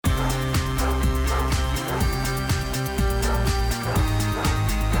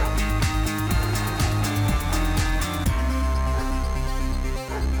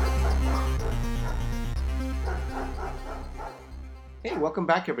welcome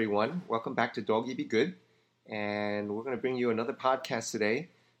back, everyone. Welcome back to Doggy Be Good. And we're going to bring you another podcast today.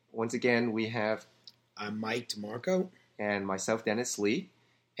 Once again, we have... I'm Mike DeMarco. And myself, Dennis Lee.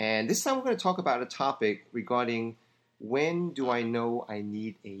 And this time we're going to talk about a topic regarding when do I know I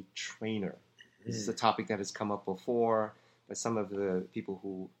need a trainer? This is a topic that has come up before by some of the people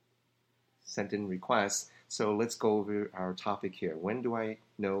who sent in requests. So let's go over our topic here. When do I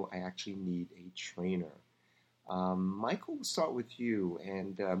know I actually need a trainer? Michael, we'll start with you.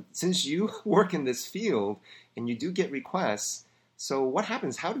 And since you work in this field and you do get requests, so what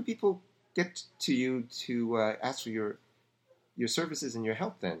happens? How do people get to you to ask for your services and your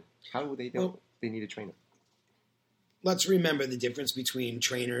help then? How do they know they need a trainer? Let's remember the difference between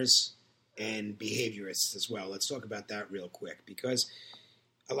trainers and behaviorists as well. Let's talk about that real quick, because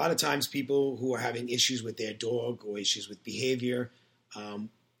a lot of times people who are having issues with their dog or issues with behavior,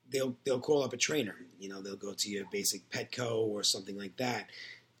 they'll call up a trainer. You know, they'll go to your basic Petco or something like that.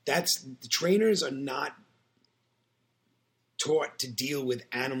 The trainers are not taught to deal with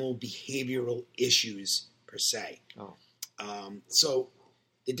animal behavioral issues per se. So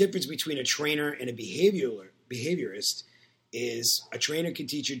the difference between a trainer and a behaviorist is a trainer can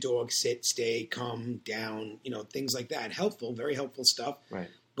teach your dog sit, stay, come, down, things like that. Helpful, very helpful stuff. Right.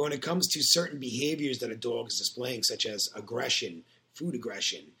 But when it comes to certain behaviors that a dog is displaying, such as aggression, food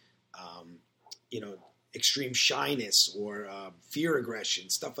aggression, extreme shyness or fear aggression,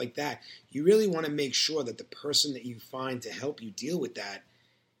 stuff like that, you really want to make sure that the person that you find to help you deal with that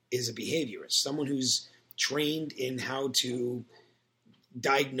is a behaviorist, someone who's trained in how to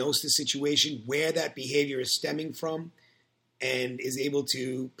diagnose the situation, where that behavior is stemming from, and is able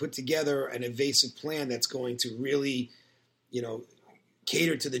to put together an evasive plan that's going to really,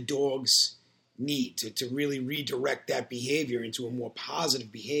 cater to the dog's need, to really redirect that behavior into a more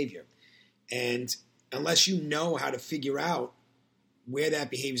positive behavior. And unless you know how to figure out where that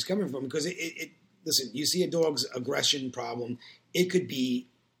behavior is coming from, because listen, you see a dog's aggression problem, it could be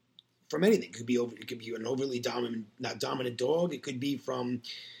from anything. It could be an overly dominant dog. It could be from,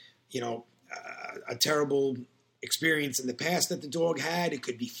 a terrible experience in the past that the dog had. It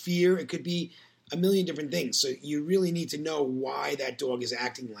could be fear. It could be a million different things. So you really need to know why that dog is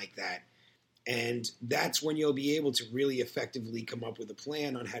acting like that. And that's when you'll be able to really effectively come up with a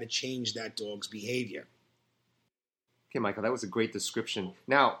plan on how to change that dog's behavior. Okay, Michael, that was a great description.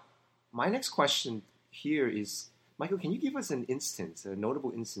 Now, my next question here is, Michael, can you give us a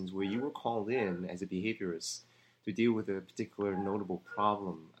notable instance where you were called in as a behaviorist to deal with a particular notable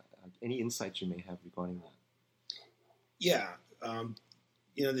problem? Any insights you may have regarding that? Yeah.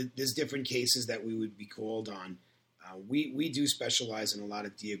 There's different cases that we would be called on. We do specialize in a lot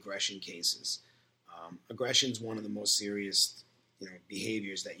of de-aggression cases. Aggression is one of the most serious,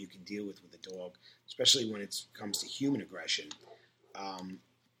 behaviors that you can deal with a dog, especially when it comes to human aggression.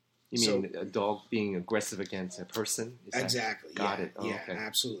 You mean a dog being aggressive against a person? Exactly. Got it. Oh, yeah, okay.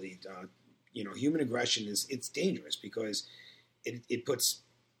 Absolutely. Human aggression it's dangerous because it puts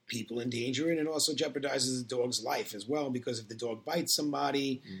people in danger, and it also jeopardizes the dog's life as well, because if the dog bites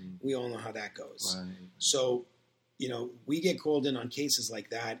somebody, we all know how that goes. Right. So, we get called in on cases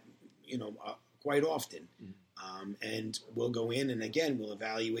like that, quite often. And we'll go in and, again, we'll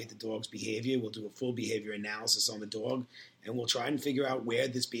evaluate the dog's behavior. We'll do a full behavior analysis on the dog, and we'll try and figure out where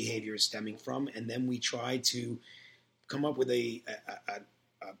this behavior is stemming from. And then we try to come up with a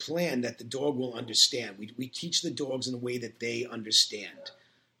plan that the dog will understand. We teach the dogs in a way that they understand.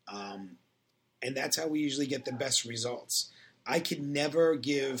 And that's how we usually get the best results. I could never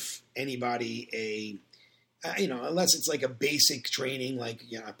give anybody unless it's like a basic training, like,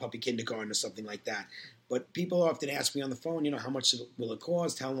 a puppy kindergarten or something like that. But people often ask me on the phone, how much will it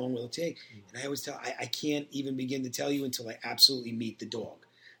cost? How long will it take? And I always tell, I can't even begin to tell you until I absolutely meet the dog,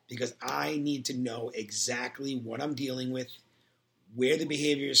 because I need to know exactly what I'm dealing with, where the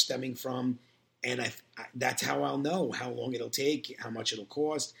behavior is stemming from, and that's how I'll know how long it'll take, how much it'll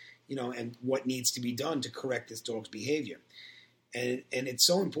cost, and what needs to be done to correct this dog's behavior. And it's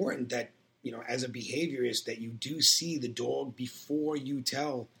so important that, as a behaviorist, that you do see the dog before you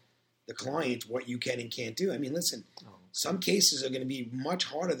tell the client what you can and can't do. I mean, listen, some cases are going to be much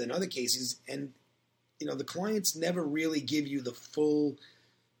harder than other cases, and, the clients never really give you the full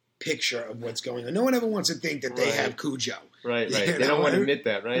picture of what's going on. No one ever wants to think that they have Cujo. Right. They don't want to admit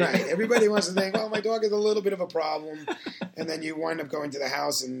that, right? Right. Everybody wants to think, my dog is a little bit of a problem, and then you wind up going to the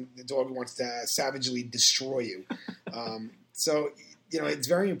house and the dog wants to savagely destroy you. So, it's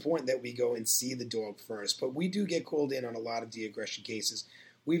very important that we go and see the dog first. But we do get called in on a lot of de-aggression cases.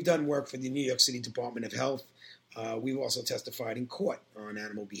 We've done work for the New York City Department of Health. We've also testified in court on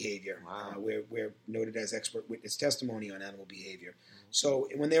animal behavior. Wow. We're noted as expert witness testimony on animal behavior. So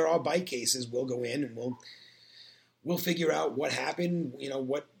when there are bite cases, we'll go in and we'll figure out what happened,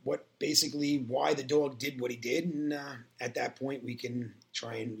 what basically why the dog did what he did. And at that point, we can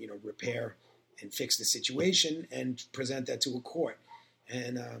try and, repair and fix the situation and present that to a court.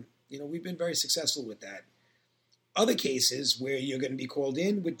 And, we've been very successful with that. Other cases where you're going to be called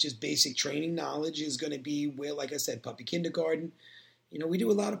in with just basic training knowledge is going to be where, like I said, puppy kindergarten. We do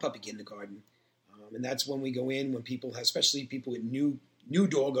a lot of puppy kindergarten. And that's when we go in when people have, especially people with new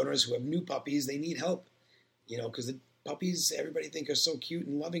dog owners who have new puppies, they need help. Because the puppies, everybody think are so cute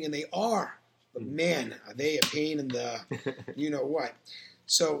and loving, and they are. But man, are they a pain in the what.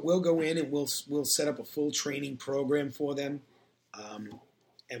 So we'll go in and we'll set up a full training program for them.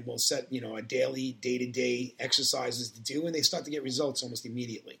 And we'll set, a daily, day-to-day exercises to do, and they start to get results almost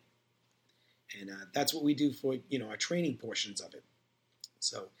immediately. And that's what we do for, our training portions of it.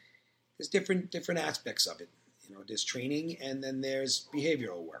 So there's different aspects of it. There's training, and then there's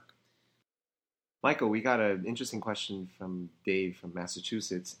behavioral work. Michael, we got an interesting question from Dave from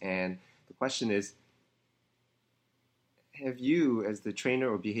Massachusetts, and the question is, have you, as the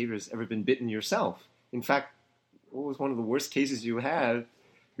trainer or behaviorist, ever been bitten yourself? In fact, what was one of the worst cases you had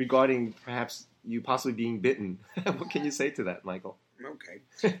regarding perhaps you possibly being bitten? What can you say to that, Michael?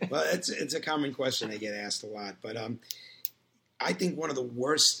 Okay. Well, it's a common question I get asked a lot, but I think one of the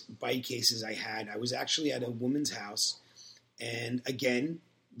worst bite cases I had, I was actually at a woman's house, and again,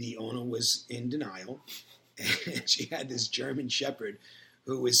 the owner was in denial, and she had this German Shepherd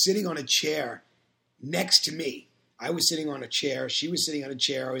who was sitting on a chair next to me. I was sitting on a chair. She was sitting on a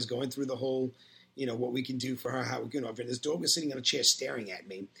chair. I was going through the whole, what we can do for her, how we can offer. And this dog was sitting on a chair staring at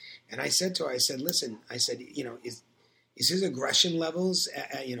me. And I said to her, listen, is his aggression levels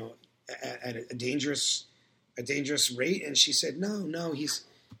at a dangerous rate? And she said, no, he's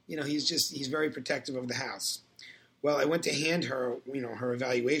very protective of the house. Well, I went to hand her, her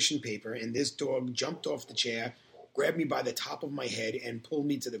evaluation paper, and this dog jumped off the chair, grabbed me by the top of my head, and pulled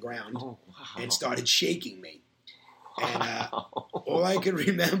me to the ground and started shaking me. And all I can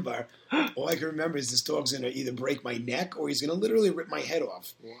remember is this dog's going to either break my neck or he's going to literally rip my head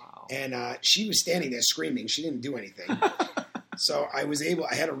off. Wow. And she was standing there screaming. She didn't do anything. So I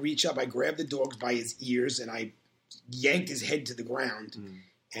had to reach up. I grabbed the dog by his ears and I yanked his head to the ground.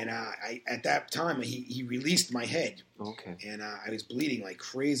 And at that time, he released my head. Okay. And I was bleeding like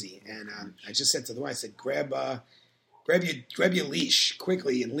crazy. And I just said to the wife, I said, grab your leash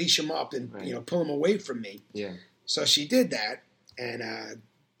quickly and leash him up and, pull him away from me. Yeah. So she did that. And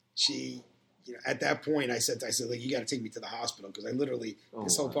she, at that point, I said, like, you got to take me to the hospital because I literally,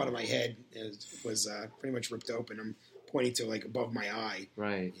 this whole part of my head was pretty much ripped open. I'm pointing to like above my eye.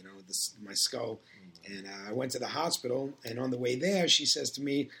 Right. My skull. And I went to the hospital, and on the way there, she says to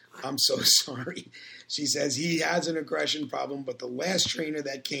me, I'm so sorry. She says he has an aggression problem, but the last trainer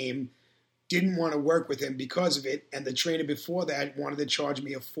that came didn't want to work with him because of it, and the trainer before that wanted to charge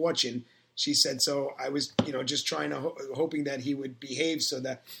me a fortune. She said, so I was, just trying to, hoping that he would behave so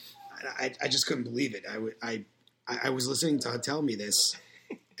that, I just couldn't believe it. I was listening to her tell me this,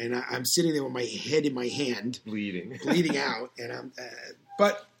 and I'm sitting there with my head in my hand. Bleeding out, and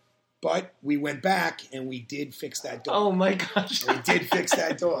But we went back and we did fix that dog. Oh my gosh. We did fix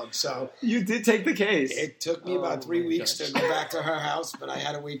that dog. So you did take the case. It took me about 3 weeks to go back to her house, but I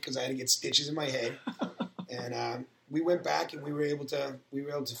had to wait because I had to get stitches in my head. And we went back and we were able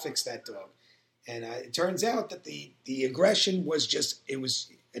to fix that dog. And it turns out that the aggression was just it was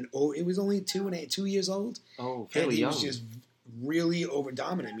only 2 years old. Oh, fairly young. And he was just really over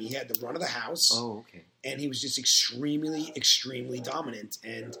dominant. I mean, he had the run of the house. Oh, okay. And he was just extremely, extremely dominant.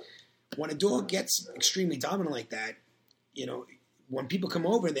 And when a dog gets extremely dominant like that, when people come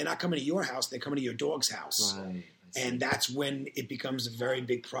over, they're not coming to your house, they're coming to your dog's house. Right. And that's when it becomes a very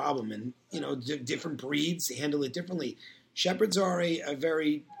big problem. And, different breeds handle it differently. Shepherds are a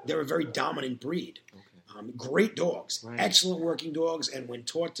very dominant breed. Okay. Great dogs, right. Excellent working dogs. And when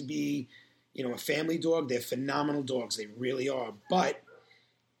taught to be, a family dog, they're phenomenal dogs. They really are. But,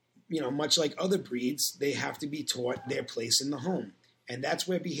 much like other breeds, they have to be taught their place in the home. And that's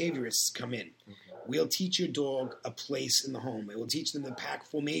where behaviorists come in. Okay. We'll teach your dog a place in the home. It will teach them the pack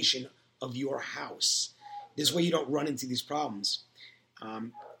formation of your house. This way you don't run into these problems.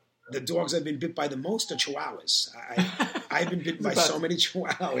 The dogs I've been bit by the most are Chihuahuas. I've been bitten by so many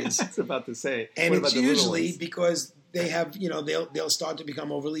Chihuahuas. That's about to say. And it's usually because they have, they'll start to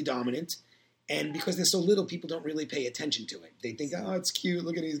become overly dominant. And because they're so little, people don't really pay attention to it. They think, oh, it's cute.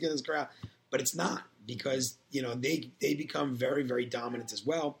 Look at him, he's getting his growl. But it's not. because, they become very, very dominant as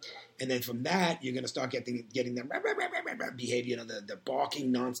well. And then from that, you're going to start getting the behavior, the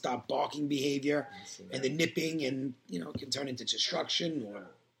barking, nonstop barking behavior, and the nipping, and, it can turn into destruction or,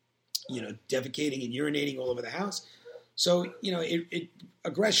 defecating and urinating all over the house. So,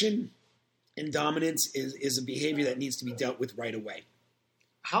 aggression and dominance is a behavior that needs to be dealt with right away.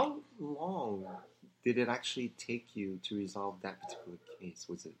 How long did it actually take you to resolve that particular case?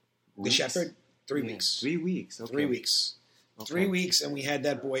 Was it weeks? The Shepherd? 3 weeks. 3 weeks. Okay. 3 weeks. Okay. 3 weeks, and we had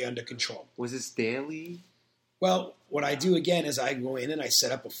that boy under control. Was this daily? Well, what I do again is I go in and I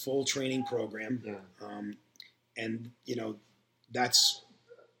set up a full training program. Yeah. And that's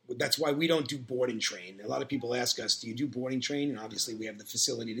why we don't do board and train. A lot of people ask us, do you do board and train? And obviously we have the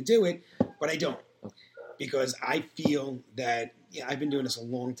facility to do it, but I don't. Okay. Because I feel that, I've been doing this a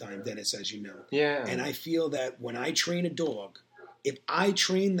long time, Dennis, as you know. Yeah. And I feel that when I train a dog, if I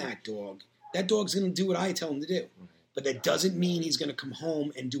train that dog's going to do what I tell him to do. Right. But that doesn't mean he's going to come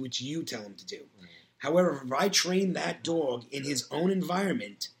home and do what you tell him to do. Right. However, if I train that dog in his own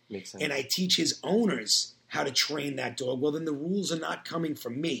environment and I teach his owners how to train that dog, well, then the rules are not coming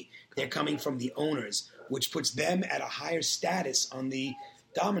from me. They're coming from the owners, which puts them at a higher status on the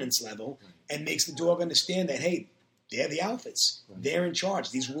dominance level and makes the dog understand that, hey, they're the alphas. Right. They're in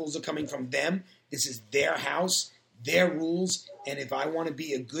charge. These rules are coming from them. This is their house, their rules. And if I want to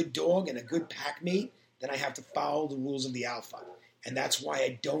be a good dog and a good pack mate, then I have to follow the rules of the alpha. And that's why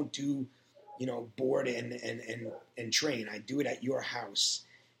I don't do, board and train. I do it at your house.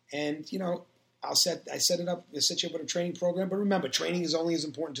 And, I set it up, set you up with a training program. But remember, training is only as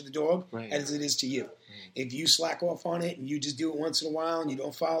important to the dog as it is to you. Right. If you slack off on it and you just do it once in a while and you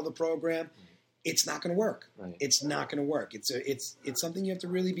don't follow the program, it's not going to work. Right. It's not going to work. It's something you have to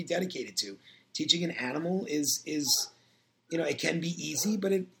really be dedicated to. Teaching an animal is it can be easy,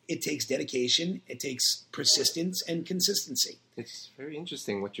 but it takes dedication, it takes persistence and consistency. It's very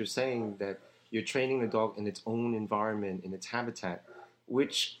interesting what you're saying, that you're training the dog in its own environment, in its habitat,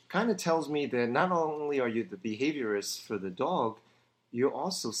 which kind of tells me that not only are you the behaviorist for the dog, you're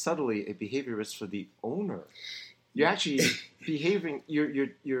also subtly a behaviorist for the owner. You're actually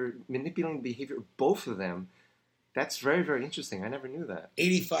you're manipulating the behavior of both of them. That's very, very interesting. I never knew that.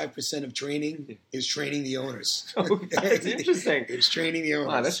 85% of training is training the owners. Oh, that's interesting. It's training the owners.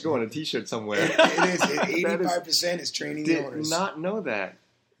 Wow, that should go on a T-shirt somewhere. It is. 85% is training the owners. Did not know that.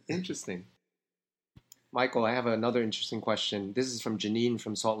 Interesting. Michael, I have another interesting question. This is from Janine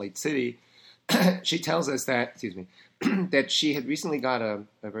from Salt Lake City. She tells us that, that she had recently got a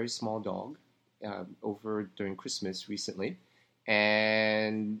very small dog over during Christmas recently,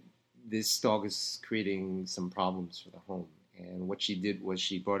 and this dog is creating some problems for the home. And what she did was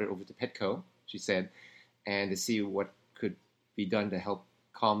she brought it over to Petco, she said, and to see what could be done to help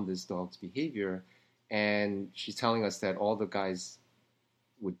calm this dog's behavior. And she's telling us that all the guys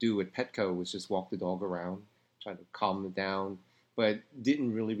would do at Petco was just walk the dog around, try to calm it down, but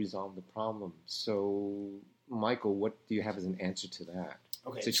didn't really resolve the problem. So, Michael, what do you have as an answer to that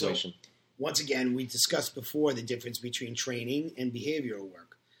situation? So, once again, we discussed before the difference between training and behavioral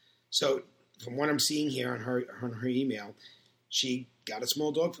work. So, from what I'm seeing here on her email, she got a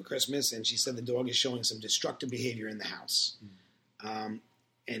small dog for Christmas, and she said the dog is showing some destructive behavior in the house. And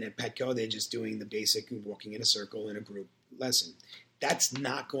at Petco, they're just doing the basic walking in a circle in a group lesson. That's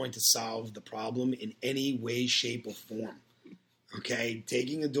not going to solve the problem in any way, shape, or form. Okay?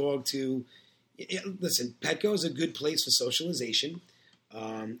 Taking a dog to... Listen, Petco is a good place for socialization.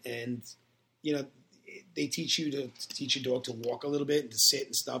 And, they teach you to teach your dog to walk a little bit and to sit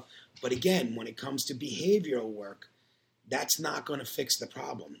and stuff. But again, when it comes to behavioral work, that's not going to fix the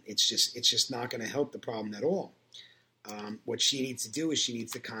problem. It's just not going to help the problem at all. What she needs to do is she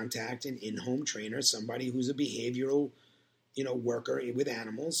needs to contact an in-home trainer, somebody who's a behavioral, worker with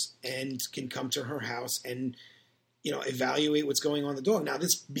animals, and can come to her house and, evaluate what's going on with the dog. Now,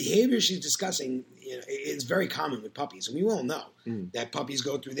 this behavior she's discussing is very common with puppies, and we all know that puppies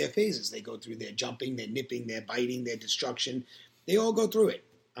go through their phases. They go through their jumping, their nipping, their biting, their destruction. They all go through it.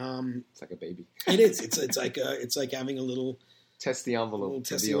 It's like a baby. It is. It's like having a little test the envelope. Little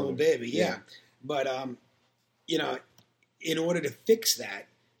testy little baby. Yeah. But in order to fix that,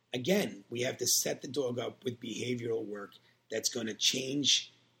 again, we have to set the dog up with behavioral work that's going to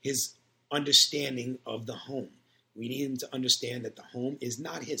change his understanding of the home. We need him to understand that the home is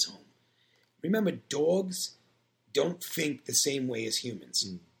not his home. Remember, dogs don't think the same way as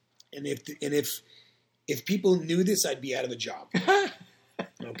humans. And if people knew this, I'd be out of a job.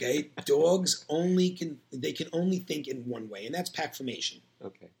 Okay? Dogs can only think in one way, and that's pack formation.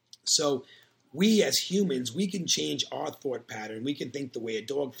 Okay. So we as humans, we can change our thought pattern. We can think the way a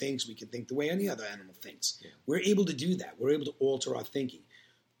dog thinks. We can think the way any other animal thinks. Yeah. We're able to do that. We're able to alter our thinking.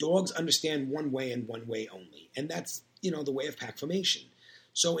 Dogs understand one way and one way only, and that's, the way of pack formation.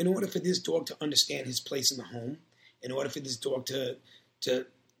 So in order for this dog to understand his place in the home, in order for this dog to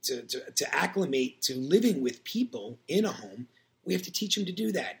acclimate to living with people in a home, we have to teach him to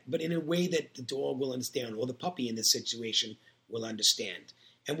do that, but in a way that the dog will understand, or the puppy in this situation will understand.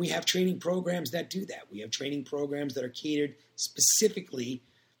 And we have training programs that do that. We have training programs that are catered specifically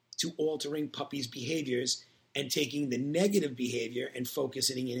to altering puppies' behaviors and taking the negative behavior and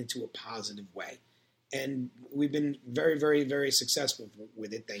focusing it into a positive way. And we've been very, very, very successful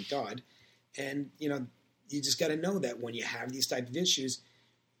with it, thank God. And, you just got to know that when you have these type of issues,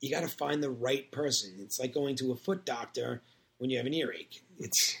 you got to find the right person. It's like going to a foot doctor when you have an earache.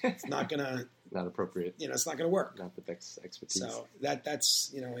 It's not going to... Not appropriate. It's not going to work. Not the best expertise. So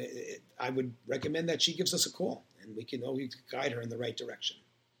that's I would recommend that she gives us a call, and we can always guide her in the right direction.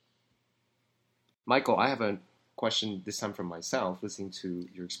 Michael, I have a question this time from myself, listening to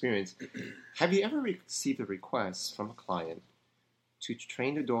your experience. Have you ever received a request from a client to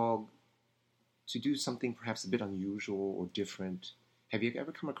train the dog to do something perhaps a bit unusual or different? Have you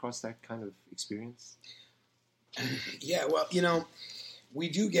ever come across that kind of experience? Yeah, well, we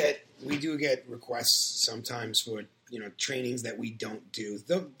do get requests sometimes for trainings that we don't do.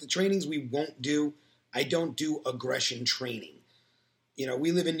 The trainings we won't do, I don't do aggression training.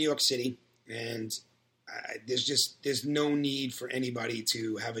 We live in New York City, and there's no need for anybody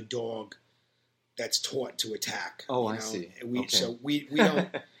to have a dog that's taught to attack. Oh, I see. So we don't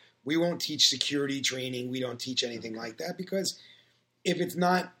we won't teach security training. We don't teach anything like that, because if it's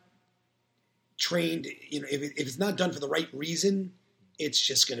not trained, if it's not done for the right reason, it's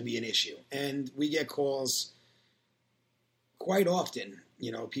just going to be an issue. And we get calls quite often.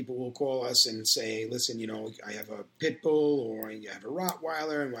 People will call us and say, listen, I have a pit bull or I have a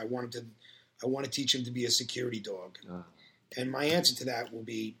Rottweiler, and I want to teach him to be a security dog. And my answer to that will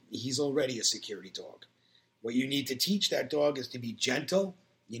be, he's already a security dog. What you need to teach that dog is to be gentle.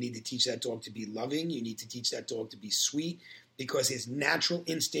 You need to teach that dog to be loving. You need to teach that dog to be sweet, because his natural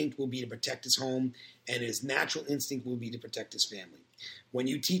instinct will be to protect his home, and his natural instinct will be to protect his family. When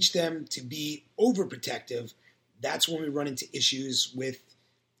you teach them to be overprotective, that's when we run into issues with,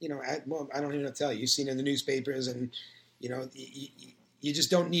 I don't even know to tell you. You've seen it in the newspapers, and, you just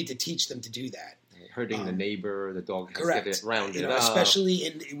don't need to teach them to do that. Hurting the neighbor, the dog has correct. to get rounded up.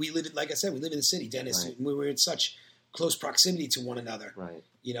 Especially like I said, we live in the city, Dennis. Right. We're in such close proximity to one another. Right.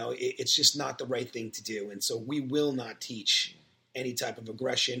 It's just not the right thing to do. And so we will not teach any type of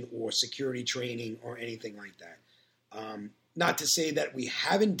aggression or security training or anything like that. Not to say that we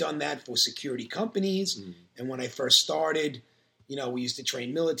haven't done that for security companies. Mm. And when I first started, we used to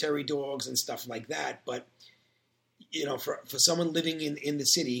train military dogs and stuff like that. But, for someone living in the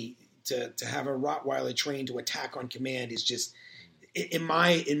city to have a Rottweiler trained to attack on command is just, in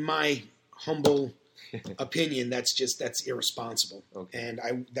my humble opinion, that's irresponsible. Okay.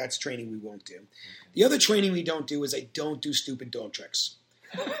 And that's training we won't do. Okay. The other training we don't do is I don't do stupid dog tricks.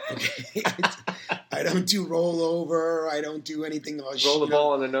 Okay. I don't do rollover. I don't do anything like roll the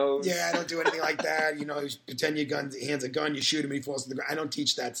ball on the nose. Yeah, I don't do anything like that. Pretend your hands a gun, you shoot him, and he falls to the ground. I don't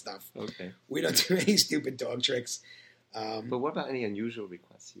teach that stuff. Okay. We don't do any stupid dog tricks. But what about any unusual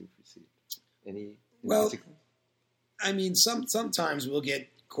requests you've received? Any? Well, particular? I mean, sometimes we'll get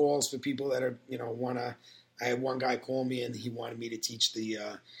calls for people that are, I had one guy call me and he wanted me to teach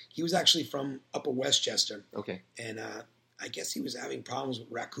he was actually from Upper Westchester. Okay. And I guess he was having problems with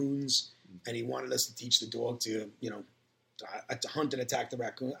raccoons, and he wanted us to teach the dog to hunt and attack the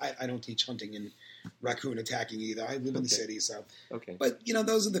raccoon. I don't teach hunting and raccoon attacking either. I live in the city, so. Okay. But,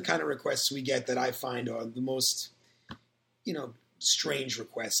 those are the kind of requests we get that I find are the most, strange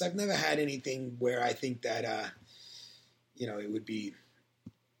requests. I've never had anything where I think that, it would be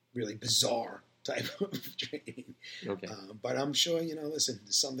really bizarre type of training. Okay. But I'm sure, listen,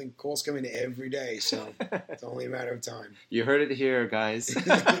 there's calls coming every day, so it's only a matter of time. You heard it here, guys.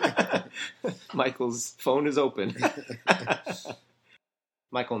 Michael's phone is open.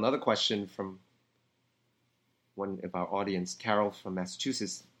 Michael, another question from one of our audience, Carol from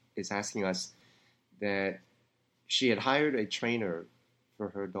Massachusetts, is asking us that she had hired a trainer for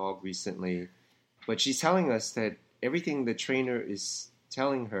her dog recently, but she's telling us that everything the trainer is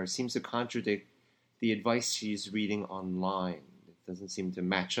telling her seems to contradict the advice she's reading online. It doesn't seem to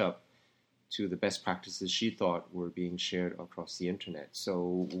match up to the best practices she thought were being shared across the internet.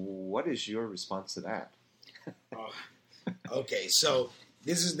 So what is your response to that? Okay, so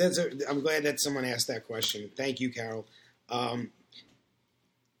I'm glad that someone asked that question. Thank you, Carol.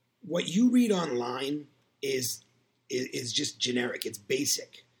 what you read online is just generic. It's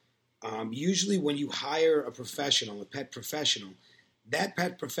basic. Usually when you hire a professional, a pet professional, that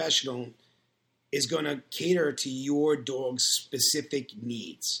pet professional is going to cater to your dog's specific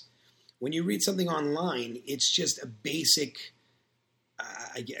needs. When you read something online, it's just a basic,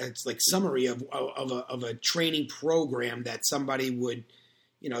 it's like summary of a training program that somebody would,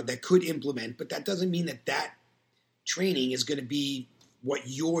 that could implement, but that doesn't mean that training is going to be what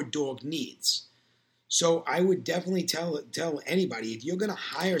your dog needs. So I would definitely tell anybody, if you're going to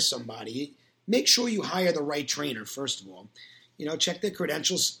hire somebody, make sure you hire the right trainer, first of all. Check their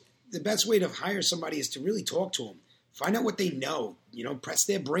credentials. The best way to hire somebody is to really talk to them. Find out what they know. Press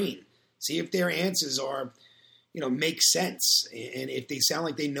their brain. See if their answers are, make sense. And if they sound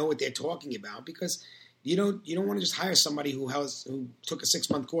like they know what they're talking about, because you don't want to just hire somebody who took a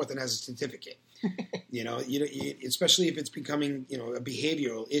 6-month course and has a certificate. Especially if it's becoming, a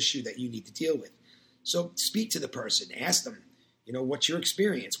behavioral issue that you need to deal with. So speak to the person, ask them, what's your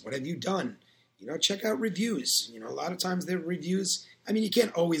experience? What have you done? Check out reviews. A lot of times their reviews, you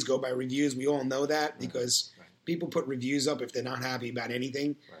can't always go by reviews. We all know that because people put reviews up if they're not happy about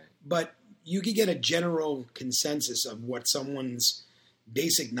anything. Right. But you can get a general consensus of what someone's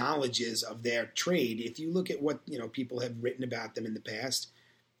basic knowledge is of their trade if you look at what, people have written about them in the past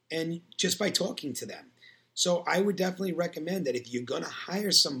and just by talking to them. So I would definitely recommend that if you're going to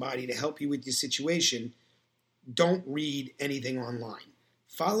hire somebody to help you with your situation, don't read anything online.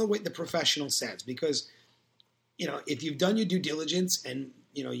 Follow what the professional says because, if you've done your due diligence and,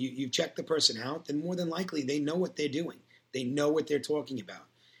 you've checked the person out, then more than likely they know what they're doing. They know what they're talking about.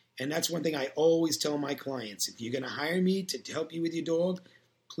 And that's one thing I always tell my clients. If you're going to hire me to help you with your dog,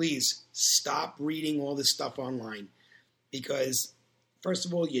 please stop reading all this stuff online because, first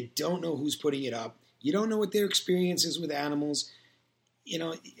of all, you don't know who's putting it up. You don't know what their experience is with animals,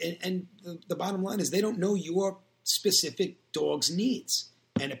 and the bottom line is they don't know your specific dog's needs.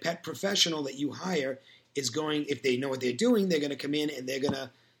 And a pet professional that you hire is going, if they know what they're doing, they're going to come in and they're going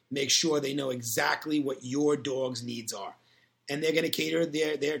to make sure they know exactly what your dog's needs are. And they're going to cater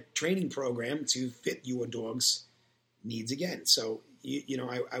their training program to fit your dog's needs again. So,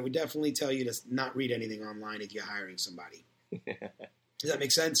 I would definitely tell you to not read anything online if you're hiring somebody. Does that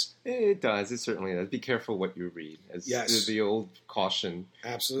make sense? It does. It certainly does. Be careful what you read. Yes. The old caution.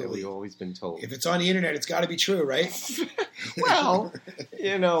 Absolutely. That we've always been told. If it's on the internet, it's got to be true, right? Well,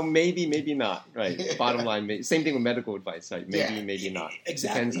 maybe not. Right. Bottom line, same thing with medical advice. Right? Maybe not.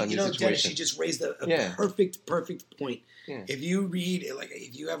 Exactly. Depends on your situation. Dennis, she just raised a perfect point. Yeah. If you read,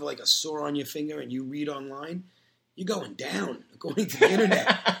 if you have a sore on your finger and you read online, you're going down. According to the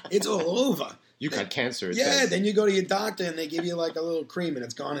internet, it's all over. You got cancer. Then you go to your doctor and they give you a little cream and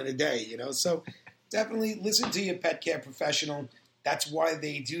it's gone in a day, So definitely listen to your pet care professional. That's why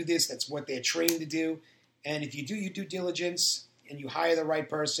they do this. That's what they're trained to do. And if you do your due diligence and you hire the right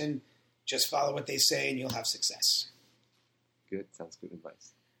person, just follow what they say and you'll have success. Good. Sounds good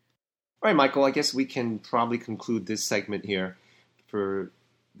advice. All right, Michael, I guess we can probably conclude this segment here for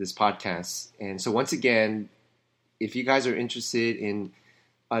this podcast. And so once again, if you guys are interested in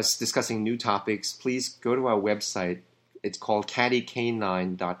us discussing new topics, please go to our website. It's called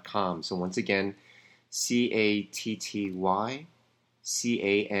cattycanine.com. So once again,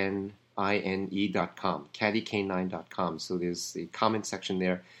 cattycanine.com, cattycanine.com. So there's a comment section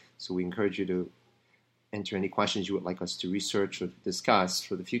there. So we encourage you to enter any questions you would like us to research or discuss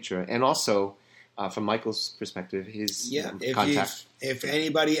for the future. And also, from Michael's perspective, his contact. If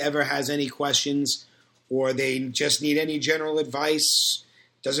anybody ever has any questions or they just need any general advice,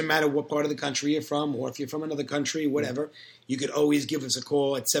 doesn't matter what part of the country you're from or if you're from another country, whatever, you could always give us a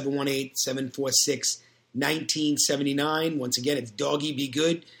call at 718-746-1979. Once again, it's Doggy Be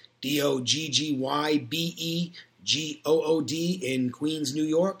Good, DOGGYBEGOOD in Queens, New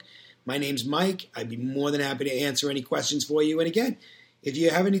York. My name's Mike. I'd be more than happy to answer any questions for you. And again, if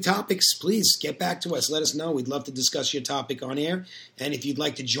you have any topics, please get back to us. Let us know. We'd love to discuss your topic on air. And if you'd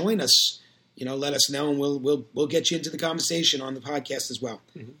like to join us, let us know, and we'll get you into the conversation on the podcast as well.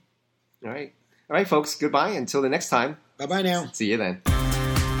 Mm-hmm. All right, folks. Goodbye. Until the next time. Bye-bye now. See you then.